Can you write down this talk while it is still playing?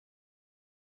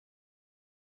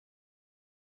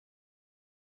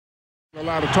A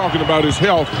lot of talking about his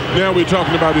health. Now we're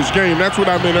talking about his game. That's what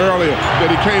I meant earlier, that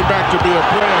he came back to be a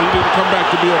player. He didn't come back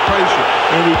to be a patient,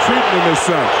 and we treat him as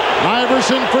such.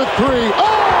 Iverson for three. Oh!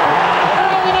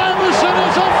 Allen Iverson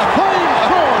is a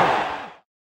flamethrower!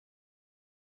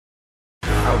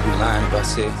 I would be lying if I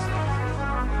said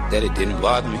that it didn't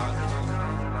bother me.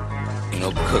 You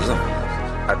know, because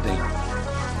I think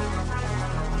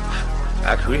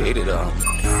I created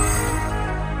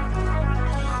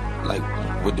like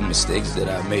with the mistakes that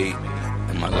I made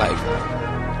in my life,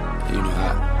 you know,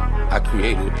 I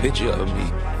created a picture of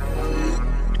me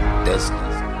that's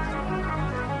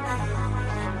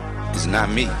it's not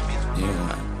me. You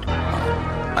know,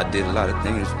 I did a lot of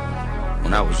things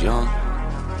when I was young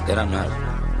that I'm not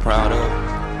proud of,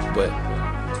 but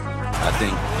I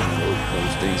think, you know,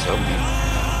 those things helped me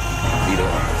be the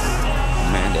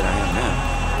man that I am now.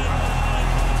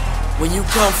 When you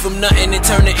come from nothing and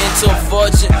turn it into a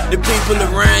fortune, the people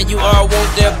around you all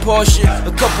want their portion.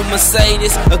 A couple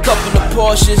Mercedes, a couple of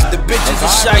Porsches. The bitches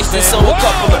are shysters, so a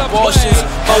couple of Porsches.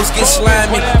 Folks get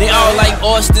slimy, they all like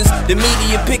oysters. The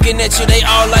media picking at you, they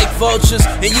all like vultures.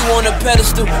 And you on a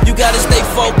pedestal, you gotta stay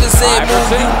focused. Every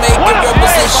move you make it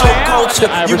represents your culture.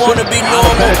 You wanna be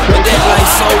normal, but that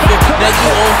life's over. Now you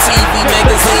on TV,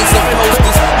 magazines and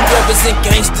posters. You represent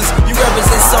gangsters, you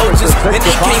represent soldiers. And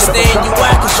they can't stand you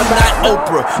out cause you not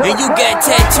Oprah. And you got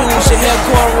tattoos, your hair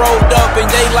corn rolled up, and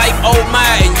they like, oh my,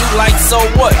 and you like, so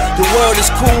what? The world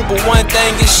is cool, but one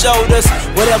thing it showed us,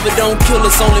 whatever don't kill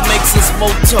us only makes us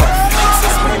more tough.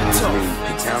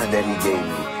 The talent that he gave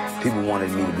me, people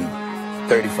wanted me to be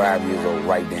 35 years old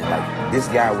right then. Like, this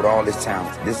guy with all this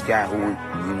talent, this guy who,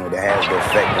 you know, that has the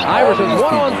effect on all these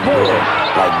people in the world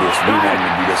like this, we wanted me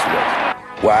to be this way.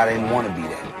 Well, I didn't want to be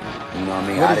that. You know what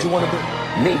I mean? What did you want to be?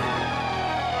 Me.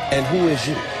 And who is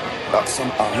you?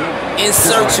 In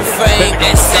search of fame,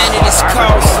 that sanity's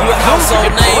cost. You a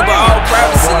household name, but all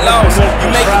privacy lost.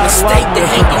 You make a mistake, they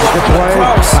hang you up on the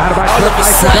cross. All of a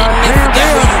sudden, they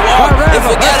forget who you are. They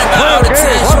forget about all the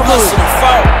times you hustle and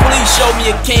fall. Please show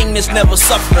me a king that's never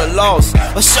suffered a loss,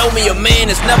 or show me a man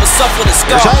that's never suffered a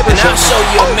scar. And I'll show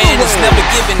you a man that's never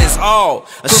given his all.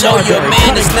 I'll show you a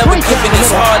man that's never given his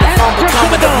heart. If I'm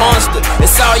becoming a monster,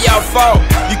 it's all y'all fault.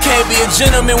 You can't be a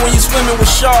gentleman when you're swimming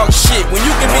with sharks. Shit, when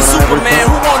you can be Superman,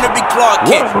 who wanna be Clark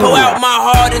Kent? Pour out my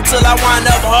heart until I wind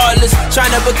up heartless,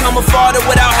 trying to become a father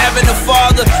without having a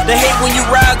father. They hate when you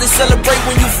rise, they celebrate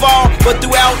when you fall, but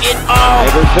throughout it all,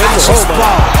 I just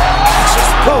ball.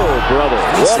 Oh, brother,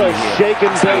 what a shake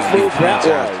and bake move that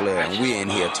was. And we in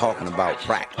here talking about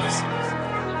practice.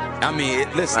 I mean,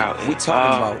 listen, we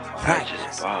talking about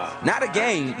practice. Not a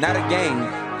game, not a game,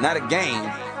 not a game.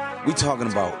 We talking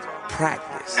about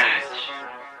practice.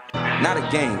 Not a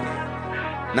game.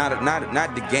 Not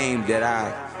the game that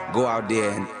I go out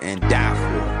there and die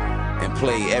for and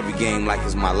play every game like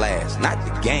it's my last. Not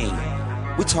the game.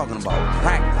 We're talking about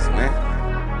practice, man.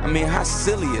 I mean, how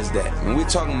silly is that? When we're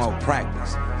talking about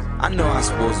practice, I know I'm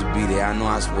supposed to be there. I know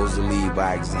I'm supposed to lead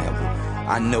by example.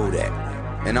 I know that,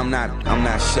 and I'm not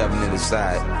shoving it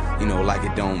aside, you know, like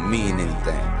it don't mean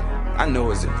anything. I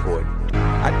know it's important.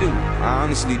 I do. I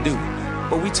honestly do.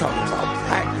 But we talking about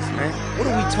practice, man. What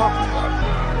are we talking about?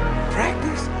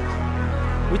 Practice?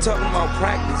 We talking about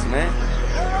practice, man.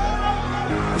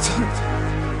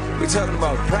 We talking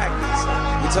about practice.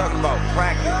 We talking about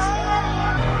practice.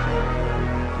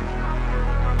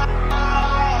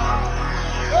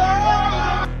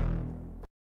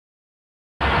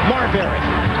 Marbury.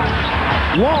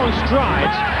 Long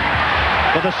strides,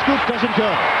 but the scoop doesn't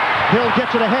go. He'll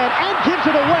get to the head and gives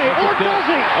it away, or does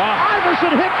he?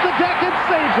 Iverson hits the deck and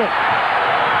saves it.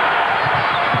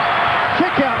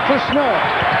 Kick out for Snow.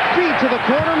 Feed to the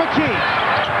corner, McKee.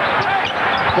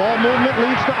 Ball movement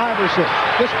leads to Iverson.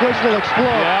 This place will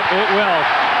explode. Yep, it will.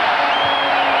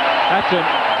 That's an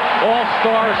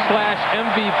all-star /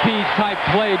 MVP type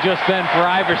play just then for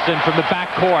Iverson from the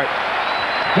backcourt.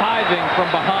 Diving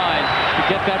from behind to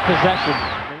get that possession.